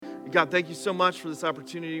God, thank you so much for this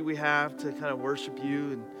opportunity we have to kind of worship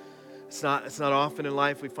you. And it's not often in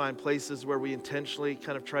life we find places where we intentionally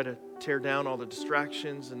kind of try to tear down all the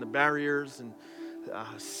distractions and the barriers and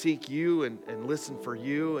seek you and listen for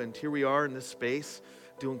you. And here we are in this space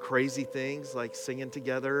doing crazy things like singing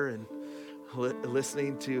together and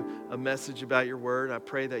listening to a message about your word. I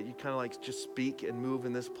pray that you kind of like just speak and move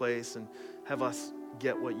in this place and have us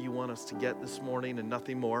get what you want us to get this morning and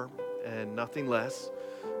nothing more and nothing less.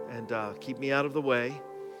 And keep me out of the way.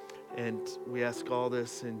 And we ask all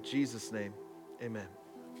this in Jesus' name. Amen.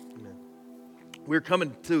 Amen. We're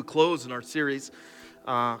coming to a close in our series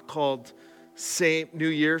called New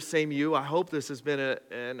Year, Same You. I hope this has been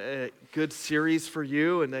a good series for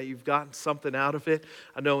you and that you've gotten something out of it.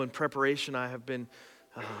 I know in preparation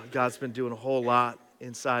God's been doing a whole lot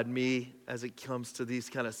inside me as it comes to these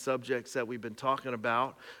kind of subjects that we've been talking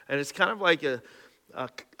about. And it's kind of like a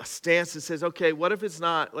stance that says, okay, what if it's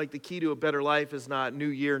not like the key to a better life is not new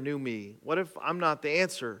year, new me? What if I'm not the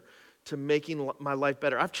answer to making my life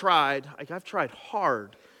better? I've tried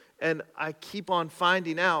hard, and I keep on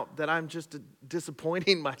finding out that I'm just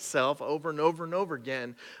disappointing myself over and over and over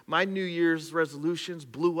again. My New Year's resolutions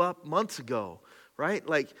blew up months ago, right?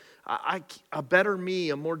 Like a better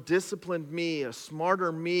me, a more disciplined me, a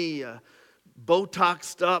smarter me, a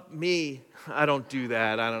Botoxed up me. I don't do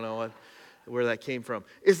that. I don't know where that came from.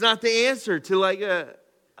 It's not the answer to like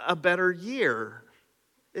a better year.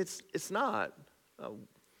 It's not.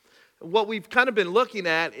 What we've kind of been looking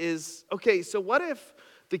at is, okay, so what if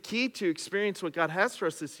the key to experience what God has for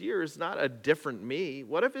us this year is not a different me?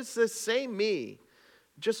 What if it's the same me,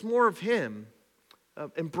 just more of Him,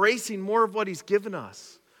 embracing more of what He's given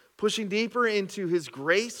us, pushing deeper into His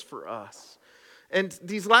grace for us? And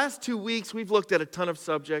these last 2 weeks, we've looked at a ton of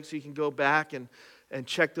subjects. You can go back and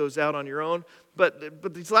check those out on your own.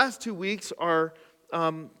 But these last 2 weeks are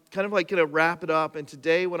kind of like going to wrap it up. And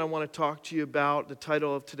today what I want to talk to you about, the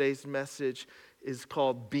title of today's message is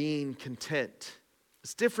called Being Content.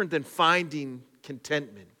 It's different than finding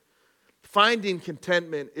contentment. Finding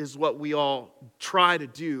contentment is what we all try to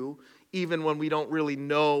do, even when we don't really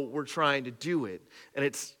know we're trying to do it. And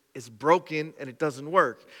it's broken and it doesn't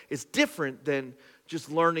work. It's different than just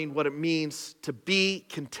learning what it means to be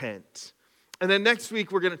content. And then next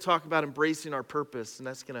week, we're going to talk about embracing our purpose, and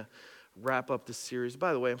that's going to wrap up this series.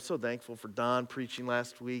 By the way, I'm so thankful for Don preaching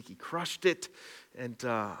last week. He crushed it, and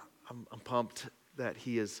I'm pumped that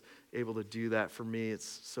he is able to do that for me.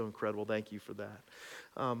 It's so incredible. Thank you for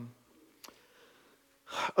that.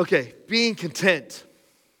 Okay, being content.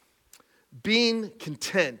 Being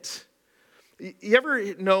content. You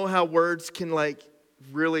ever know how words can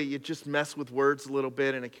really, you just mess with words a little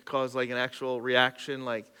bit and it can cause like an actual reaction?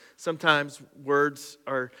 Like sometimes words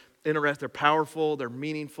are interesting, they're powerful, they're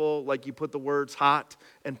meaningful. Like you put the words hot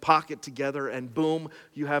and pocket together and boom,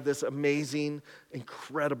 you have this amazing,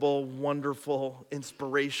 incredible, wonderful,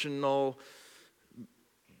 inspirational,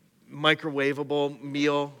 microwavable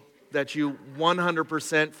meal that you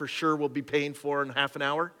 100% for sure will be paying for in half an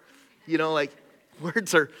hour. You know, like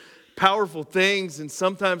words are powerful things, and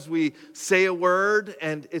sometimes we say a word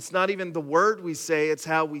and it's not even the word we say, it's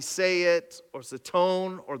how we say it, or it's the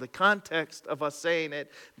tone or the context of us saying it.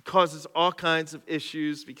 It causes all kinds of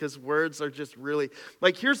issues because words are just really,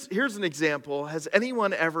 like here's an example. Has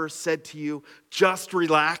anyone ever said to you, just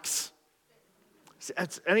relax?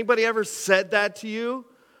 Has anybody ever said that to you?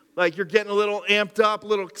 Like you're getting a little amped up, a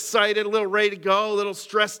little excited, a little ready to go, a little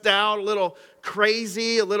stressed out, a little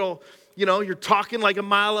crazy, a little, you're talking like a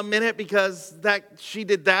mile a minute because she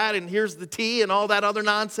did that and here's the tea and all that other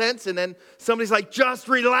nonsense. And then somebody's like, just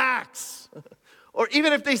relax. Or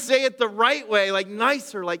even if they say it the right way, like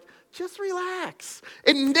nicer, like just relax.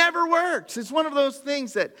 It never works. It's one of those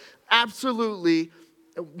things that absolutely,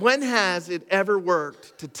 when has it ever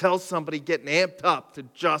worked to tell somebody getting amped up to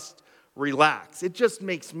just relax? It just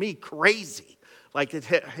makes me crazy. Like it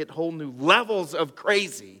hit whole new levels of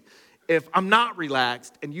crazy if I'm not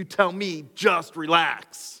relaxed and you tell me just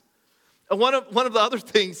relax. And one of the other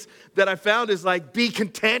things that I found is like be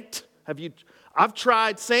content. I've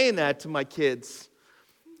tried saying that to my kids.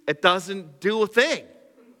 It doesn't do a thing.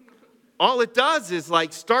 All it does is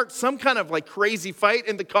like start some kind of like crazy fight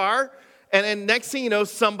in the car, and then next thing you know,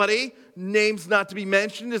 somebody, names not to be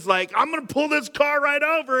mentioned, is like, I'm going to pull this car right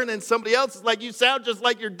over. And then somebody else is like, you sound just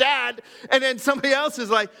like your dad. And then somebody else is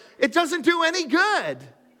like, it doesn't do any good.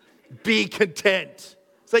 Be content.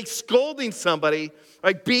 It's like scolding somebody,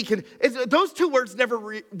 like be content. Those two words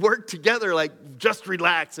never work together, like just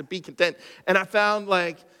relax and be content. And I found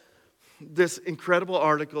like this incredible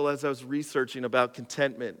article as I was researching about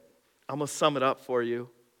contentment. I'm going to sum it up for you.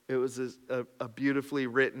 It was a beautifully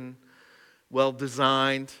written,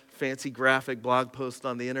 well-designed, fancy graphic blog post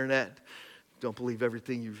on the internet. Don't believe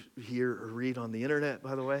everything you hear or read on the internet,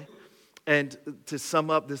 by the way. And to sum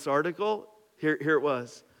up this article, here it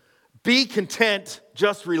was. Be content,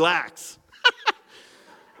 just relax.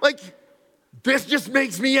 Like, this just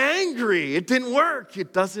makes me angry. It didn't work.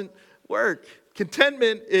 It doesn't work.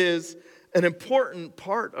 Contentment is an important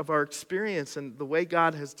part of our experience and the way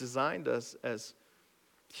God has designed us as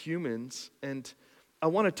humans. And I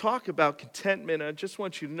want to talk about contentment. I just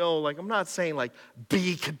want you to know, I'm not saying,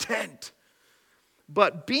 be content.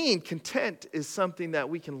 But being content is something that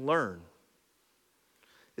we can learn.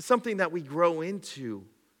 It's something that we grow into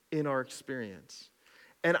in our experience.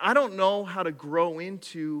 And I don't know how to grow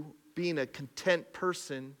into being a content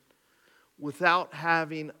person without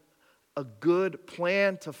having a good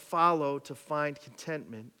plan to follow to find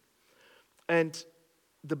contentment. And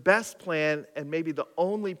the best plan, and maybe the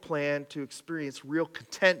only plan to experience real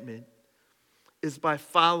contentment, is by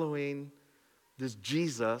following this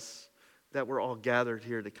Jesus that we're all gathered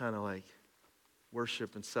here to kind of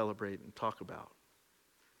worship and celebrate and talk about.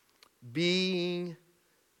 Being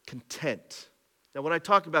content. Now, when I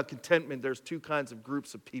talk about contentment, there's two kinds of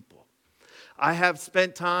groups of people. I have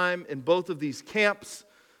spent time in both of these camps,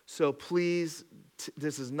 so please,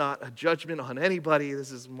 this is not a judgment on anybody.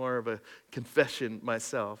 This is more of a confession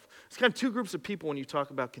myself. It's kind of two groups of people when you talk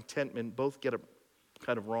about contentment. Both get it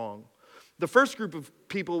kind of wrong. The first group of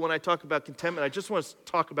people, when I talk about contentment, I just want to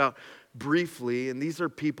talk about briefly, and these are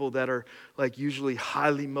people that are usually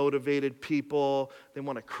highly motivated people. They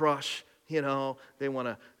want to crush, they want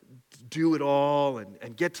to do it all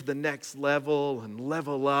and get to the next level and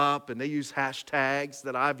level up. And they use hashtags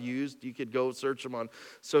that I've used. You could go search them on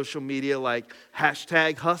social media like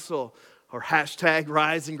hashtag hustle or hashtag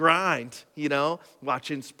rise and grind,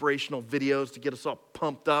 watch inspirational videos to get us all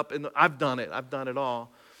pumped up. And I've done it. I've done it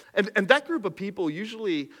all. And that group of people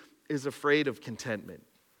usually is afraid of contentment.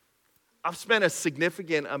 I've spent a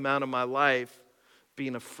significant amount of my life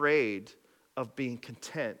being afraid of being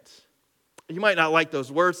content. You might not like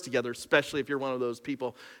those words together, especially if you're one of those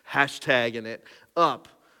people hashtagging it up.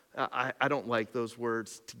 I don't like those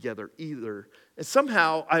words together either. And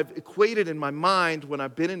somehow I've equated in my mind when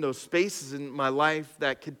I've been in those spaces in my life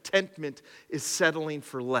that contentment is settling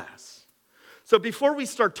for less. So before we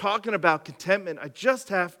start talking about contentment, I just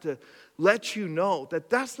have to let you know that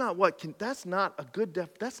that's not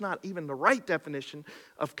even the right definition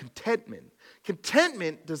of contentment.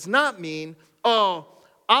 Contentment does not mean,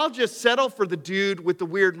 I'll just settle for the dude with the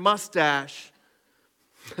weird mustache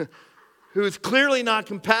who's clearly not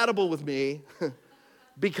compatible with me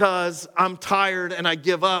because I'm tired and I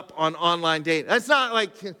give up on online dating. That's not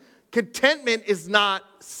contentment is not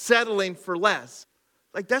settling for less.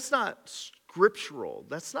 That's not scriptural.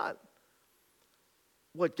 That's not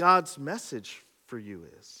what God's message for you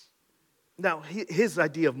is. Now, his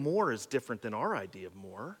idea of more is different than our idea of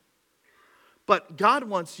more. But God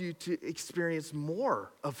wants you to experience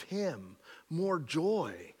more of Him, more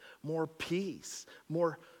joy, more peace,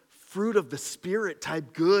 more fruit of the Spirit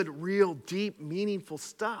type good, real, deep, meaningful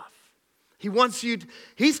stuff.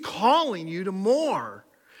 He's calling you to more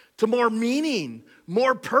meaning,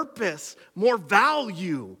 more purpose, more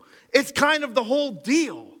value. It's kind of the whole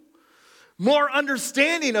deal. More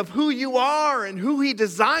understanding of who you are and who He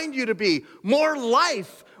designed you to be. More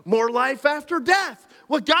life after death.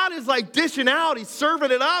 What God is dishing out, He's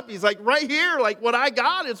serving it up. He's right here, what I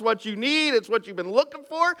got is what you need. It's what you've been looking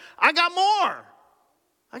for. I got more.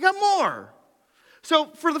 So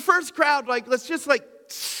for the first crowd, let's just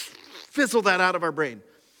fizzle that out of our brain.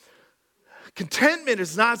 Contentment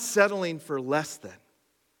is not settling for less than.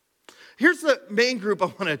 Here's the main group I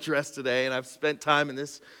want to address today, and I've spent time in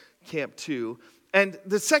this camp too. And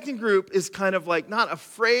the second group is kind of not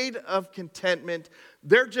afraid of contentment.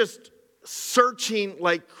 They're just searching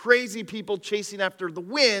like crazy people chasing after the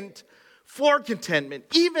wind for contentment,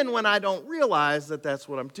 even when I don't realize that that's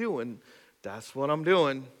what I'm doing. That's what I'm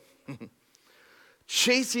doing.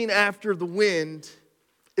 Chasing after the wind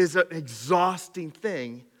is an exhausting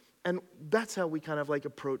thing, and that's how we kind of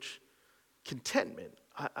approach contentment.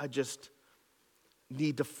 I just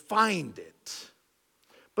need to find it.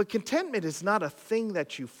 But contentment is not a thing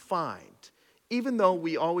that you find, even though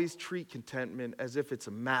we always treat contentment as if it's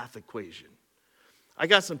a math equation. I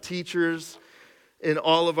got some teachers in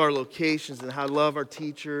all of our locations, and I love our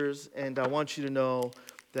teachers, and I want you to know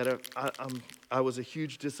that I was a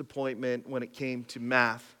huge disappointment when it came to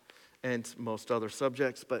math and most other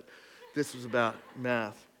subjects, but this was about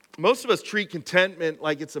math. Most of us treat contentment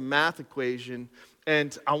like it's a math equation,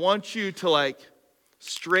 and I want you to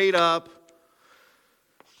straight up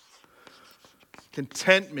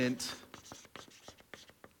Contentment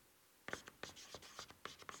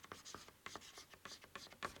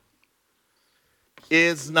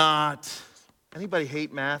is not, anybody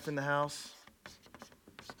hate math in the house?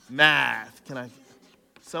 Math.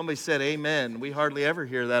 Somebody said amen. We hardly ever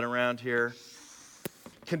hear that around here.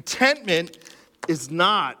 Contentment it's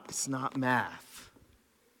not math,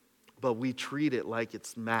 but we treat it like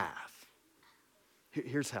it's math.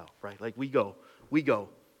 Here's how, right? Like we go,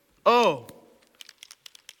 oh,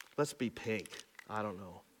 let's be pink. I don't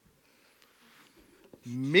know.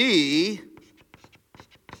 Me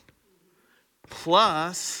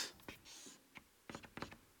plus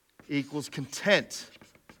equals content.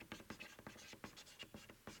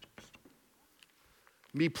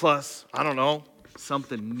 Me plus, I don't know,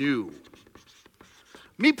 something new.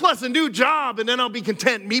 Me plus a new job, and then I'll be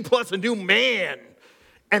content. Me plus a new man,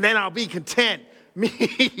 and then I'll be content.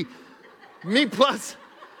 Me plus,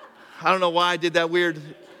 I don't know why I did that weird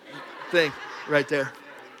thing right there.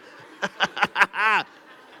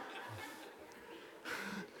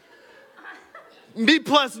 Me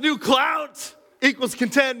plus new clout equals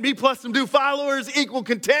content. Me plus some new followers equal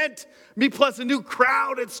content. Me plus a new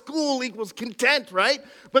crowd at school equals content, right?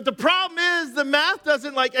 But the problem is the math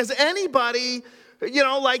doesn't, like, as anybody,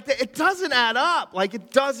 it doesn't add up. Like,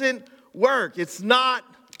 it doesn't work. It's not,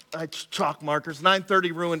 chalk markers,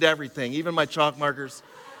 9:30 ruined everything, even my chalk markers.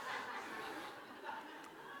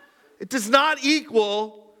 It does not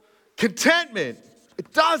equal contentment.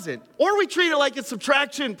 It doesn't. Or we treat it like a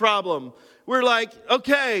subtraction problem. We're like,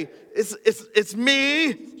 okay, it's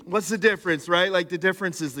me. What's the difference, right? Like the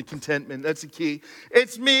difference is the contentment. That's the key.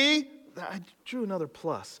 It's me. I drew another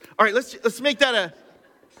plus. All right, let's make that a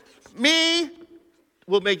me.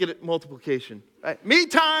 We'll make it a multiplication. All right, me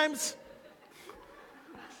times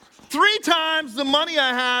 3 times the money I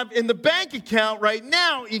have in the bank account right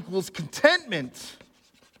now equals contentment.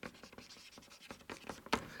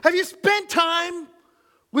 Have you spent time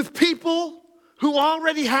with people who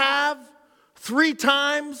already have 3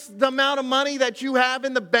 times the amount of money that you have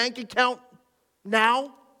in the bank account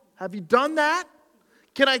now? Have you done that?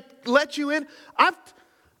 Can I let you in? I've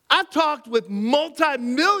talked with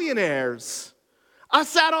multimillionaires. I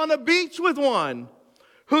sat on the beach with one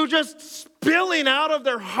who just spilling out of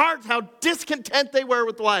their hearts how discontent they were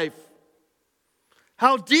with life,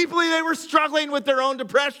 how deeply they were struggling with their own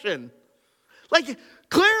depression. Like,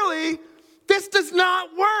 clearly, this does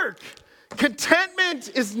not work. Contentment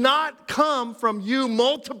is not come from you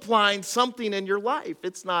multiplying something in your life.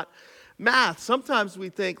 It's not math. Sometimes we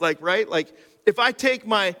think right? Like if I take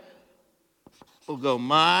my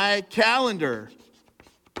calendar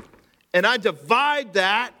and I divide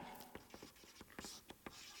that,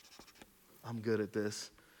 I'm good at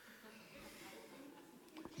this,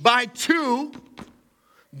 by 2,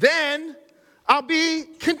 then I'll be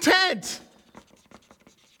content.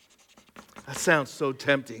 That sounds so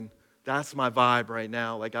tempting. That's my vibe right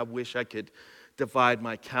now. Like, I wish I could divide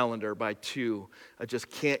my calendar by 2. I just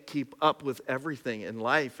can't keep up with everything in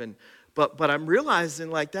life. But I'm realizing,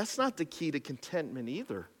 that's not the key to contentment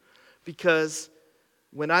either. Because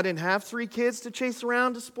when I didn't have 3 kids to chase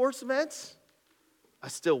around to sports events, I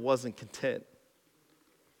still wasn't content.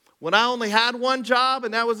 When I only had 1 job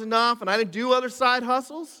and that was enough and I didn't do other side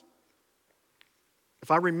hustles, if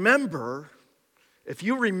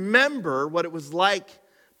you remember what it was like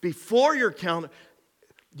before your calendar,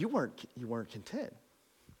 you weren't content.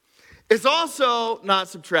 It's also not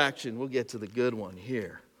subtraction. We'll get to the good one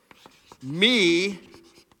here. Me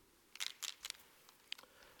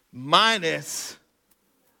minus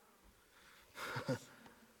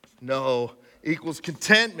equals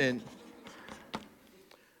contentment.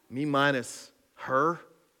 Me minus her.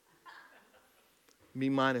 Me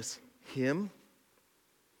minus him.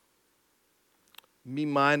 Me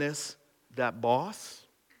minus that boss.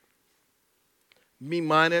 Me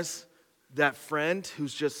minus that friend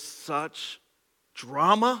who's just such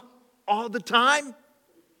drama all the time.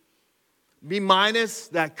 Me minus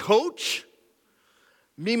that coach.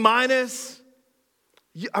 Me minus,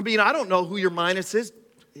 I don't know who your minus is.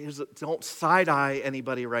 Don't side-eye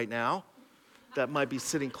anybody right now that might be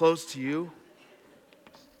sitting close to you.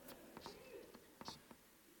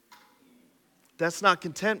 That's not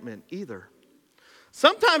contentment either.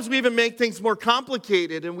 Sometimes we even make things more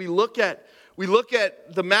complicated and we look at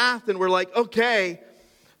the math and we're like, okay,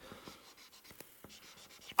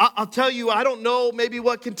 I'll tell you, I don't know maybe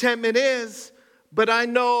what contentment is, but I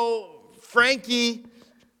know Frankie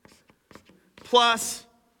plus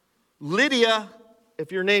Lydia. If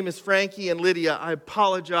your name is Frankie and Lydia, I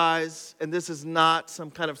apologize, and this is not some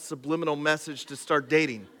kind of subliminal message to start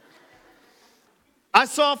dating. I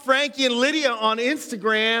saw Frankie and Lydia on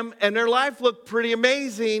Instagram, and their life looked pretty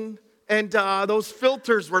amazing. And those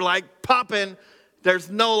filters were like popping. There's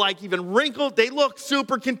no like even wrinkle. They look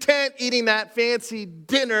super content eating that fancy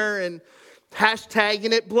dinner and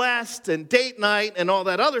hashtagging it blessed and date night and all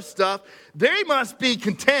that other stuff. They must be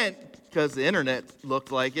content because the internet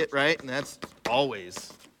looked like it, right? And that's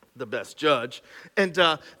always the best judge. And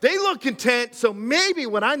they look content, so maybe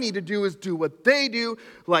what I need to do is do what they do,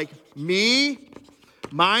 like me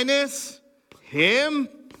minus him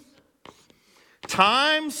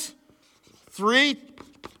times 3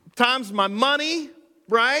 times my money,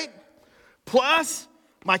 right? Plus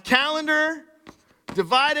my calendar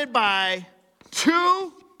divided by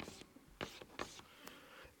 2.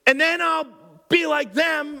 And then I'll be like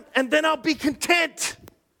them, and then I'll be content.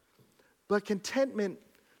 But contentment,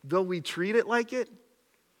 though we treat it like it,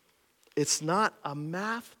 it's not a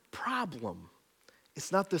math problem.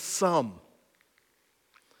 It's not the sum.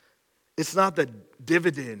 It's not the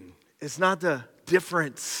dividend. It's not the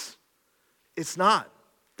difference. It's not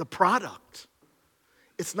the product.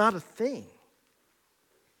 It's not a thing.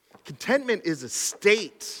 Contentment is a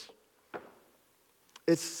state.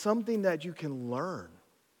 It's something that you can learn.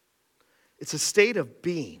 It's a state of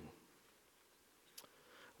being.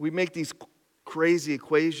 We make these crazy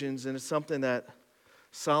equations, and it's something that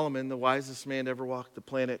Solomon, the wisest man to ever walk the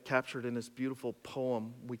planet, captured in this beautiful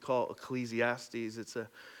poem we call Ecclesiastes.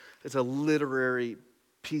 It's a literary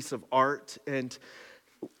piece of art, and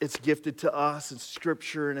it's gifted to us in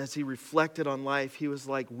Scripture. And as he reflected on life, he was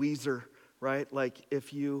like Weezer, right? Like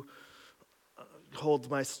if you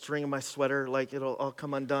hold my string of my sweater, like it'll all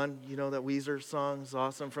come undone. You know that Weezer song is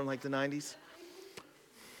awesome from like the 90s.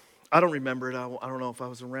 I don't remember it. I don't know if I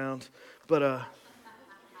was around, but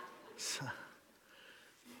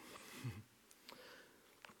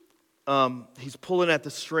he's pulling at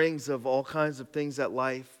the strings of all kinds of things at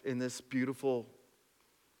life in this beautiful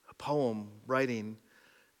poem writing,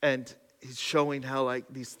 and he's showing how like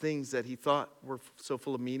these things that he thought were so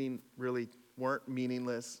full of meaning really weren't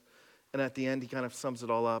meaningless. And at the end, he kind of sums it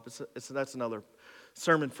all up. That's another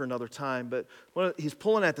sermon for another time. But he's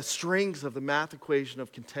pulling at the strings of the math equation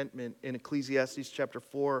of contentment in Ecclesiastes chapter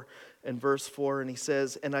 4 and verse 4. And he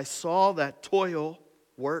says, "And I saw that toil,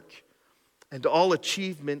 work, and all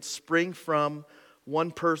achievement spring from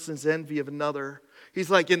one person's envy of another." He's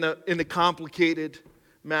like in the complicated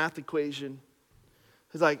math equation.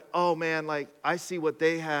 He's like, oh man, like I see what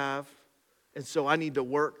they have, and so I need to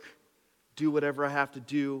work, do whatever I have to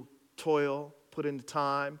do, toil, put in the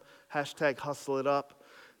time, hashtag hustle it up,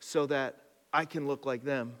 so that I can look like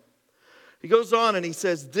them. He goes on and he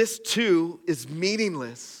says, this too is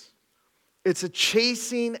meaningless. It's a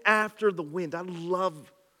chasing after the wind. I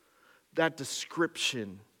love that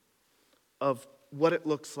description of what it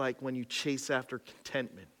looks like when you chase after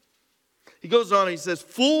contentment. He goes on and he says,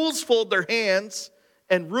 fools fold their hands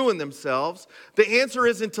and ruin themselves. The answer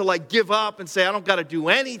isn't to like give up and say, I don't got to do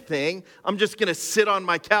anything. I'm just going to sit on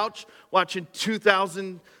my couch watching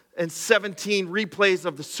 2017 replays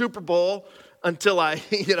of the Super Bowl until I,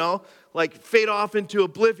 like fade off into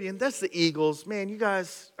oblivion. That's the Eagles. Man, you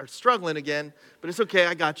guys are struggling again, but it's okay.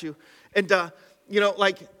 I got you. And,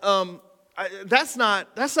 that's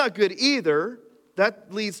not good either.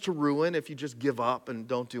 That leads to ruin if you just give up and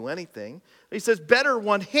don't do anything. He says, better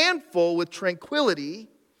one handful with tranquility,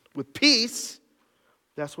 with peace.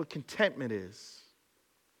 That's what contentment is.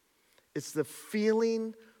 It's the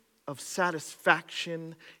feeling of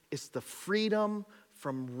satisfaction. It's the freedom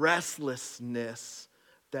from restlessness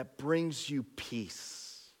that brings you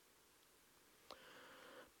peace.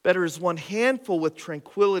 Better is one handful with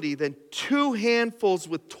tranquility than 2 handfuls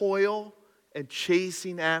with toil and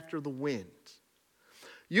chasing after the wind.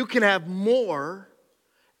 You can have more,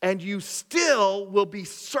 and you still will be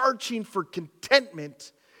searching for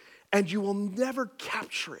contentment, and you will never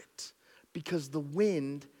capture it because the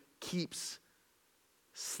wind keeps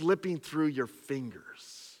slipping through your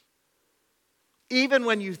fingers. Even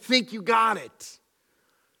when you think you got it,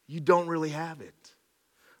 you don't really have it.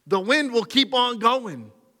 The wind will keep on going.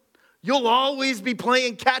 You'll always be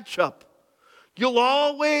playing catch up. You'll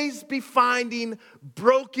always be finding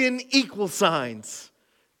broken equal signs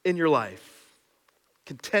in your life.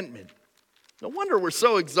 Contentment. No wonder we're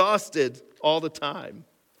so exhausted all the time.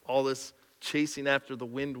 All this chasing after the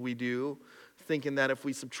wind we do, thinking that if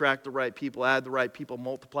we subtract the right people, add the right people,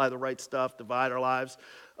 multiply the right stuff, divide our lives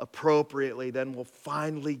appropriately, then we'll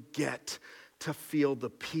finally get to feel the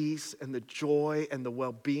peace and the joy and the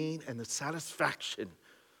well-being and the satisfaction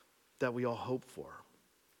that we all hope for.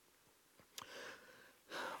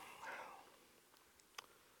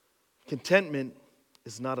 Contentment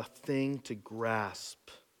is not a thing to grasp.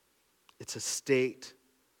 It's a state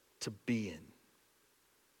to be in.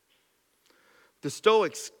 The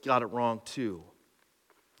Stoics got it wrong too.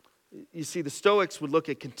 You see, the Stoics would look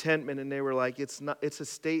at contentment and they were like, it's a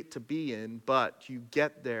state to be in, but you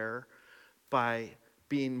get there by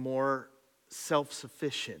being more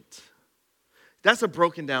self-sufficient. That's a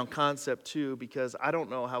broken down concept too, because I don't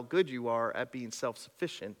know how good you are at being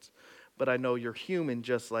self-sufficient, but I know you're human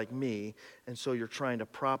just like me, and so you're trying to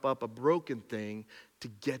prop up a broken thing to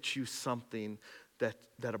get you something that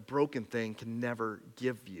a broken thing can never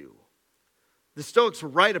give you. The Stoics were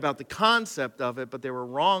right about the concept of it, but they were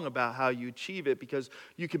wrong about how you achieve it, because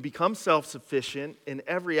you can become self-sufficient in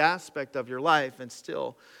every aspect of your life and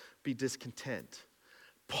still be discontent.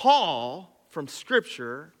 Paul, from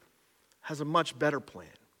Scripture, has a much better plan.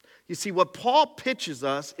 You see, what Paul pitches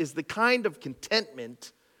us is the kind of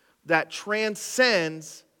contentment that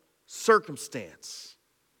transcends circumstance.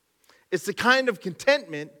 It's the kind of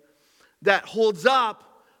contentment that holds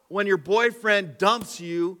up when your boyfriend dumps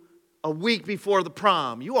you a week before the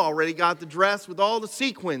prom. You already got the dress with all the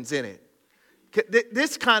sequins in it.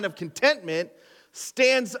 This kind of contentment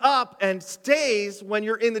stands up and stays when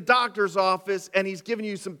you're in the doctor's office and he's giving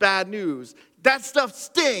you some bad news. That stuff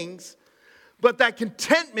stings, but that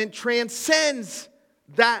contentment transcends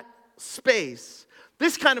that space.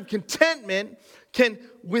 This kind of contentment can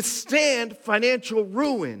withstand financial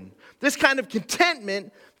ruin. This kind of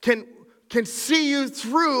contentment can see you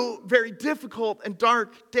through very difficult and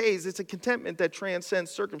dark days. It's a contentment that transcends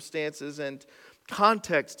circumstances, and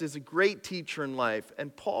context is a great teacher in life.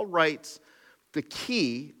 And Paul writes the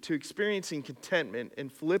key to experiencing contentment in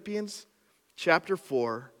Philippians chapter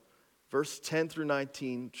 4, verse 10 through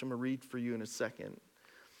 19, which I'm going to read for you in a second.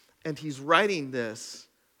 And he's writing this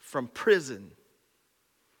from prison.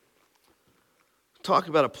 Talk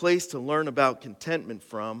about a place to learn about contentment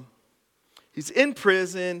from. He's in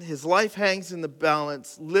prison. His life hangs in the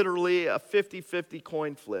balance, literally a 50-50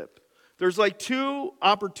 coin flip. There's like two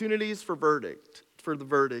opportunities for the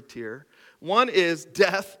verdict here. One is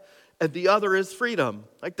death, and the other is freedom.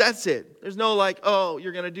 Like, that's it. There's no like, oh,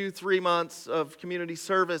 you're going to do 3 months of community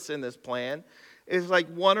service in this plan. It's like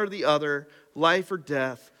one or the other, life or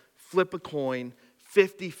death, flip a coin,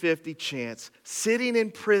 50-50 chance, sitting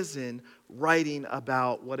in prison, writing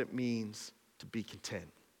about what it means to be content.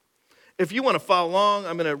 If you want to follow along,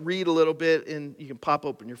 I'm going to read a little bit, and you can pop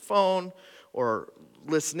open your phone or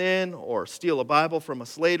listen in or steal a Bible from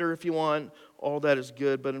us later if you want. All that is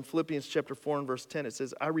good. But in Philippians chapter 4 and verse 10, it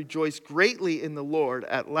says, I rejoice greatly in the Lord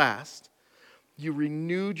at last. You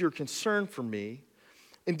renewed your concern for me.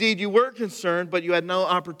 Indeed, you were concerned, but you had no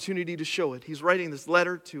opportunity to show it. He's writing this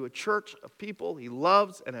letter to a church of people he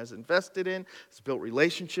loves and has invested in, has built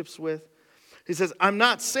relationships with. He says, I'm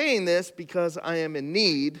not saying this because I am in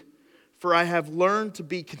need, for I have learned to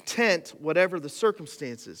be content whatever the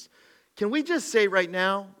circumstances. Can we just say right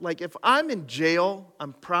now, like if I'm in jail,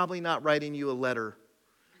 I'm probably not writing you a letter.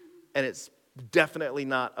 And it's definitely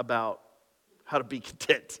not about how to be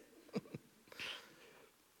content.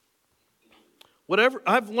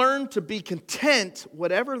 I've learned to be content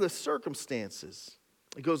whatever the circumstances.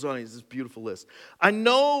 It goes on, it's this beautiful list. I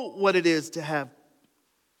know what it is to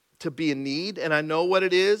be in need, and I know what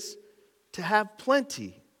it is to have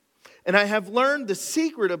plenty. And I have learned the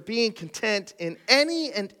secret of being content in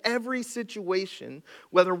any and every situation,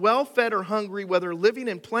 whether well-fed or hungry, whether living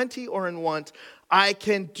in plenty or in want. I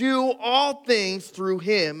can do all things through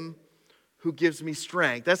him who gives me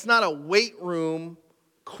strength. That's not a weight room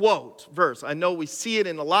quote, verse. I know we see it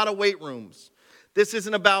in a lot of weight rooms. This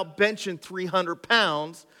isn't about benching 300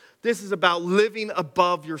 pounds. This is about living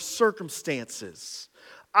above your circumstances.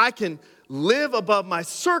 I can live above my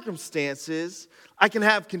circumstances. I can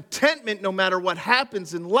have contentment no matter what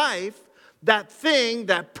happens in life. That thing,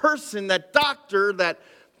 that person, that doctor,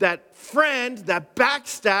 that friend, that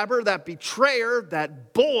backstabber, that betrayer,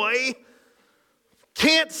 that boy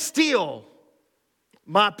can't steal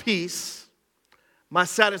my peace, my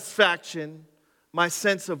satisfaction, my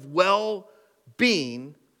sense of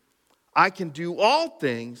well-being. I can do all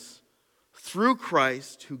things through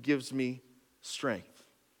Christ who gives me strength.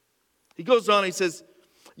 He goes on, he says,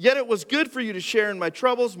 yet it was good for you to share in my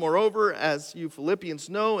troubles. Moreover, as you Philippians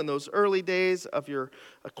know, in those early days of your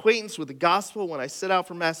acquaintance with the gospel, when I set out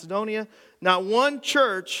for Macedonia, not one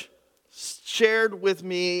church shared with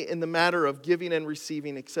me in the matter of giving and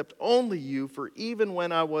receiving, except only you. For even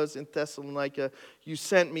when I was in Thessalonica, you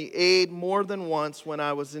sent me aid more than once when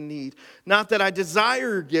I was in need. Not that I desire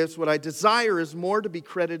your gifts. What I desire is more to be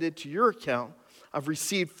credited to your account. I've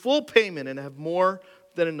received full payment and have more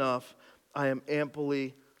than enough. I am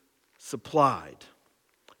amply supplied.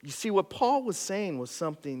 You see, what Paul was saying was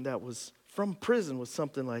something that was from prison, was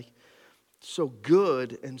something like so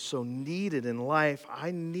good and so needed in life.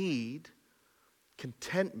 I need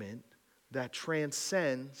contentment that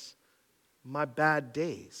transcends my bad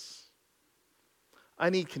days. I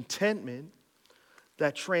need contentment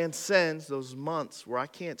that transcends those months where I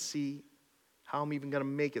can't see how I'm even going to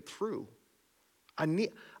make it through. I'm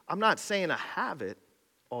not saying I have it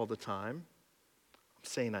all the time. I'm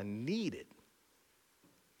saying I need it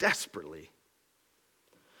desperately.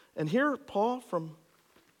 And here Paul from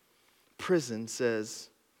prison says,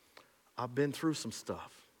 I've been through some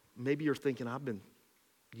stuff. Maybe you're thinking,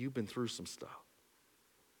 you've been through some stuff.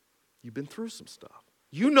 You've been through some stuff.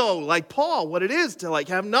 You know, like Paul, what it is to like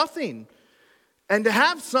have nothing and to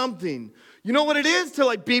have something. You know what it is to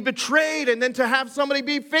like be betrayed and then to have somebody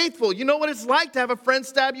be faithful. You know what it's like to have a friend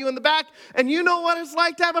stab you in the back. And you know what it's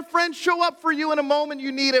like to have a friend show up for you in a moment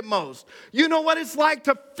you need it most. You know what it's like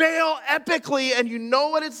to fail epically, and you know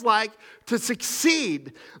what it's like to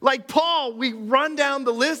succeed. Like Paul, we run down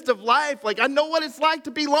the list of life. Like, I know what it's like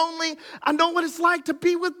to be lonely. I know what it's like to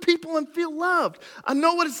be with people and feel loved. I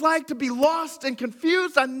know what it's like to be lost and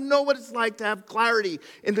confused. I know what it's like to have clarity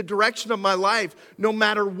in the direction of my life. No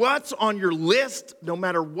matter what's on your list, no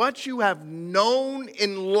matter what you have known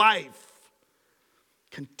in life,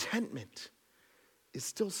 contentment is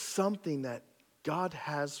still something that God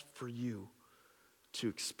has for you to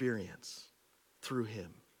experience through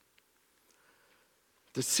Him.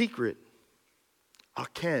 The secret, I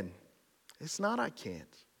can. It's not I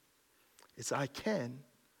can't. It's I can,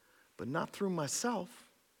 but not through myself.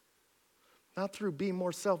 Not through being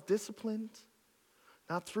more self-disciplined.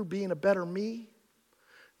 Not through being a better me.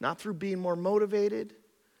 Not through being more motivated.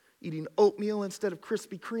 Eating oatmeal instead of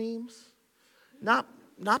Krispy Kremes. Not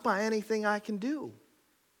by anything I can do.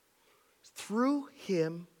 It's through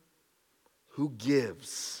Him who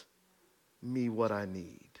gives me what I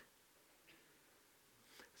need.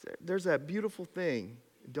 There's that beautiful thing.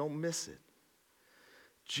 Don't miss it.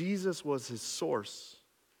 Jesus was His source.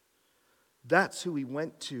 That's who He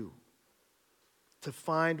went to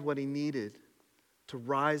find what He needed to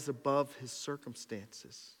rise above His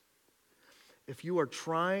circumstances. If you are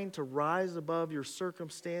trying to rise above your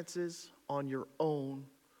circumstances on your own,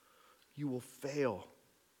 you will fail.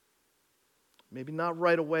 Maybe not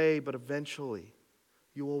right away, but eventually.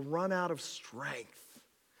 You will run out of strength.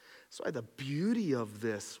 That's why the beauty of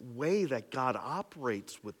this way that God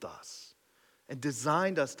operates with us and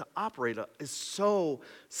designed us to operate is so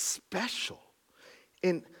special.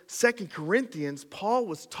 In 2 Corinthians, Paul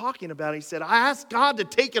was talking about it. He said, I asked God to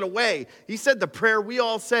take it away. He said the prayer we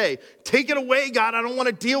all say, take it away, God. I don't want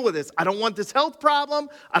to deal with this. I don't want this health problem.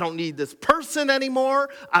 I don't need this person anymore.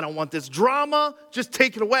 I don't want this drama. Just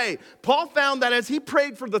take it away. Paul found that as he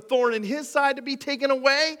prayed for the thorn in his side to be taken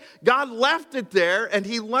away, God left it there, and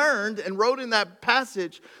he learned and wrote in that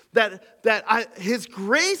passage that His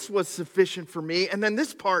grace was sufficient for me. And then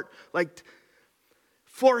this part, like,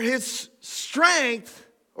 for His strength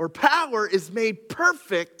or power is made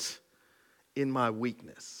perfect in my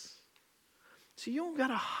weakness. So you don't got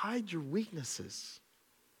to hide your weaknesses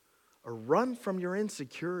or run from your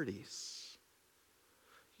insecurities.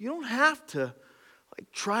 You don't have to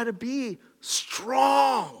try to be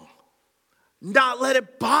strong, not let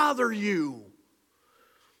it bother you.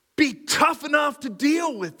 Be tough enough to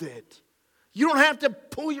deal with it. You don't have to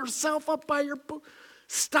pull yourself up by your boot.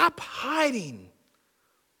 Stop hiding.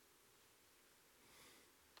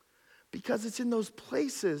 Because it's in those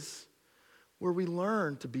places where we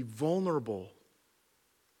learn to be vulnerable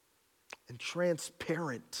and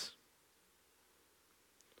transparent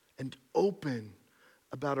and open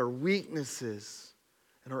about our weaknesses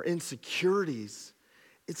and our insecurities.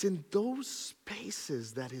 It's in those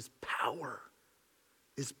spaces that His power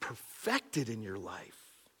is perfected in your life.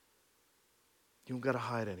 You don't got to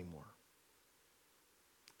hide anymore.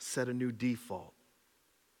 Set a new default.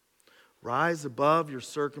 Rise above your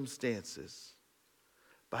circumstances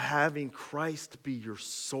by having Christ be your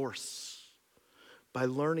source, by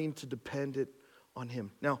learning to depend it on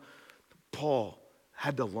Him. Now, Paul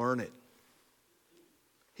had to learn it.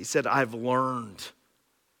 He said, I've learned.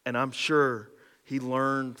 And I'm sure he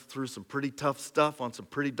learned through some pretty tough stuff on some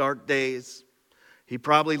pretty dark days. He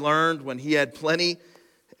probably learned when he had plenty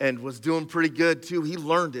and was doing pretty good too. He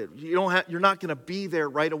learned it. You're not going to be there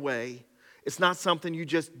right away. It's not something you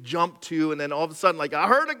just jump to and then all of a sudden, like, I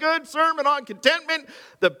heard a good sermon on contentment.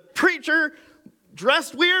 The preacher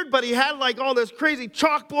dressed weird, but he had like all this crazy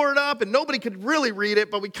chalkboard up and nobody could really read it,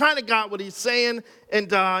 but we kind of got what he's saying, and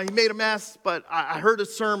he made a mess, but I heard a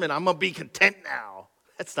sermon. I'm going to be content now.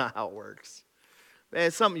 That's not how it works. Man,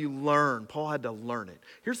 it's something you learn. Paul had to learn it.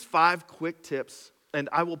 Here's 5 quick tips, and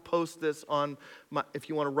I will post this on if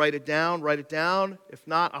you want to write it down, write it down. If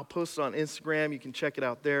not, I'll post it on Instagram. You can check it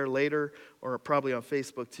out there later, or probably on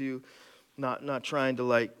Facebook too. Not trying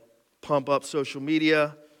to pump up social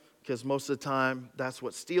media, because most of the time that's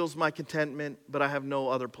what steals my contentment, but I have no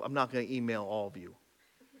other, I'm not going to email all of you.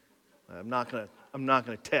 I'm not going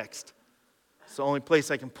to text. It's the only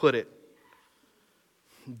place I can put it.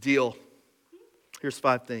 Deal. Here's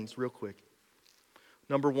 5 things real quick.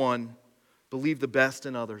 Number 1, believe the best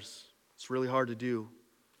in others. It's really hard to do.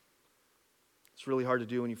 It's really hard to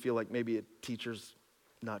do when you feel like maybe a teacher's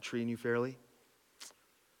not treating you fairly.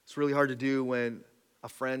 It's really hard to do when a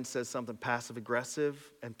friend says something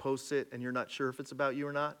passive-aggressive and posts it and you're not sure if it's about you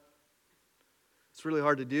or not. It's really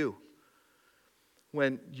hard to do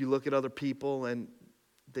when you look at other people and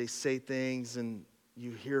they say things and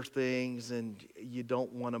you hear things and you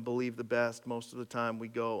don't want to believe the best. Most of the time we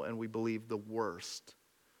go and we believe the worst.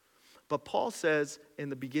 But Paul says in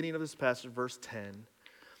the beginning of this passage, verse 10,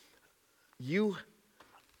 you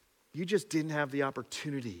just didn't have the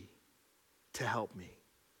opportunity to help me.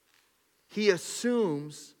 He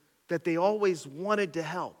assumes that they always wanted to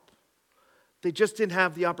help. They just didn't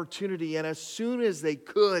have the opportunity, and as soon as they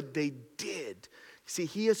could, they did. See,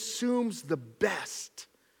 he assumes the best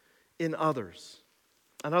in others.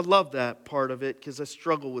 And I love that part of it because I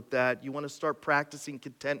struggle with that. You want to start practicing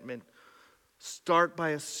contentment, start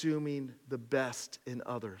by assuming the best in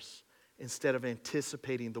others instead of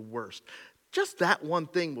anticipating the worst. Just that one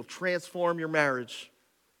thing will transform your marriage,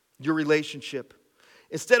 your relationship.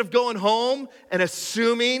 Instead of going home and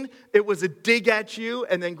assuming it was a dig at you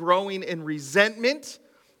and then growing in resentment,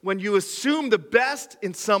 when you assume the best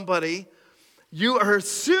in somebody, you are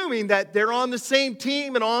assuming that they're on the same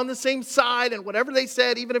team and on the same side, and whatever they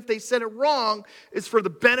said, even if they said it wrong, is for the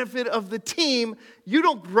benefit of the team. You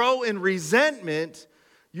don't grow in resentment,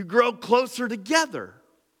 you grow closer together.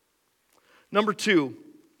 Number 2,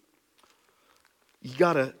 you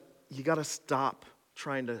gotta stop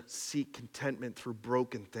trying to seek contentment through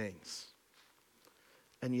broken things.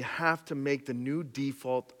 And you have to make the new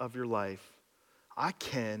default of your life, I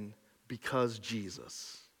can because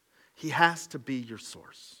Jesus. He has to be your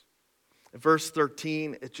source. In verse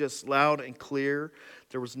 13, it's just loud and clear.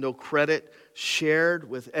 There was no credit shared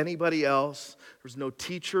with anybody else. There's no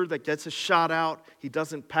teacher that gets a shout out. He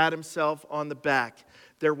doesn't pat himself on the back.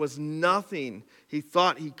 There was nothing he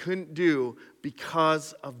thought he couldn't do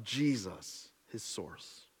because of Jesus, his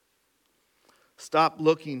source. Stop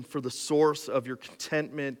looking for the source of your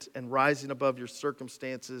contentment and rising above your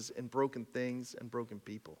circumstances and broken things and broken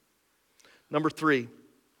people. Number 3,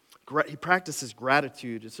 he practices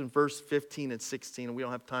gratitude. It's in verse 15 and 16, and we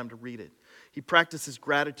don't have time to read it. He practices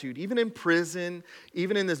gratitude, even in prison,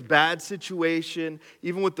 even in this bad situation,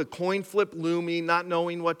 even with the coin flip looming, not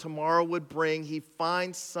knowing what tomorrow would bring. He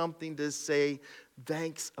finds something to say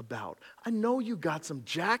thanks about. I know you got some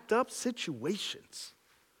jacked up situations.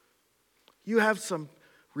 You have some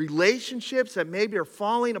relationships that maybe are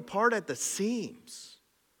falling apart at the seams.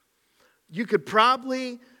 You could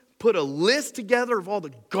probably put a list together of all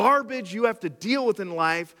the garbage you have to deal with in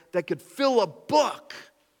life that could fill a book.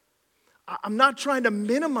 I'm not trying to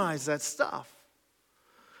minimize that stuff.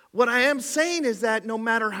 What I am saying is that no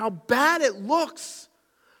matter how bad it looks,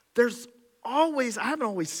 there's always, I haven't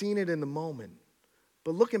always seen it in the moment,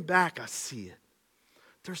 but looking back, I see it.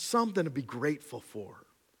 There's something to be grateful for.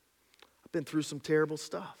 I've been through some terrible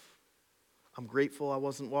stuff. I'm grateful I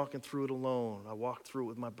wasn't walking through it alone. I walked through it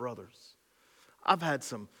with my brothers. I've had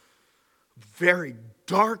some very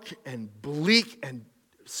dark and bleak and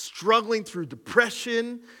struggling through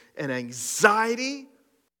depression and anxiety.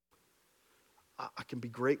 I can be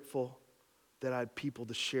grateful that I had people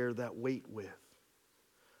to share that weight with.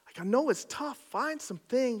 I know it's tough. Find some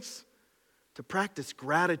things to practice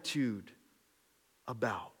gratitude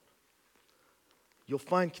about. You'll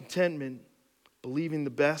find contentment believing the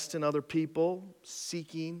best in other people,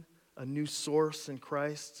 seeking a new source in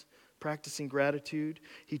Christ, practicing gratitude.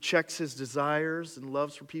 He checks his desires and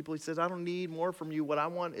loves for people. He says, I don't need more from you. What I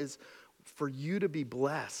want is for you to be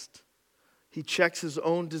blessed. He checks his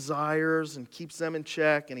own desires and keeps them in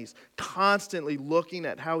check, and he's constantly looking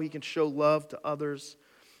at how he can show love to others.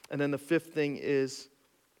 And then the 5th thing is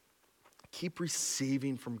keep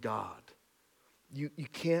receiving from God. You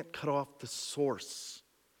can't cut off the source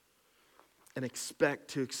and expect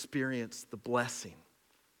to experience the blessing.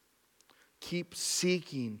 Keep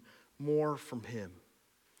seeking more from him.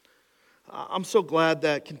 I'm so glad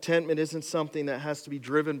that contentment isn't something that has to be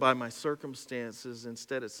driven by my circumstances.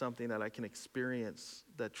 Instead, it's something that I can experience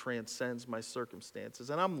that transcends my circumstances.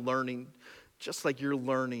 And I'm learning just like you're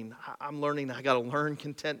learning. I'm learning, I got to learn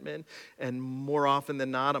contentment, and more often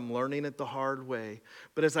than not, I'm learning it the hard way.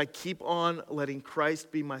 But as I keep on letting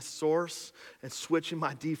Christ be my source and switching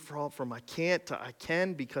my default from I can't to I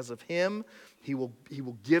can because of him, he will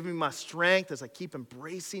give me my strength. As I keep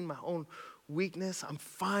embracing my own weakness, I'm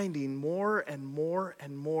finding more and more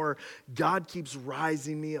and more. God keeps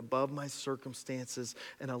rising me above my circumstances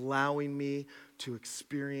and allowing me to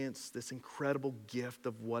experience this incredible gift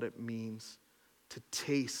of what it means to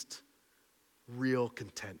taste real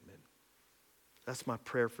contentment. That's my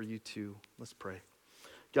prayer for you too. Let's pray.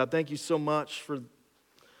 God, thank you so much for,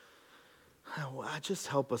 just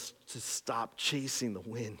help us to stop chasing the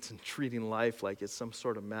wind and treating life like it's some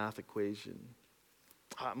sort of math equation.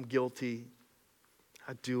 I'm guilty.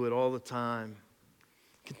 I do it all the time.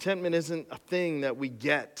 Contentment isn't a thing that we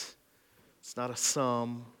get. It's not a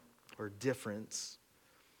sum or difference.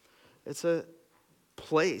 It's a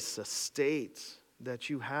place, a state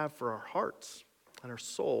that you have for our hearts and our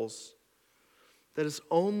souls that is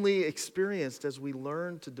only experienced as we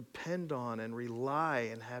learn to depend on and rely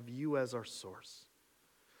and have you as our source.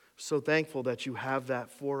 So thankful that you have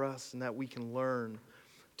that for us and that we can learn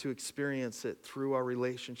to experience it through our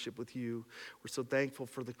relationship with you. We're so thankful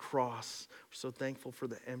for the cross. We're so thankful for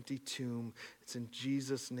the empty tomb. It's in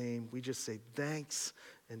Jesus' name we just say thanks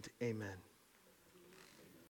and amen.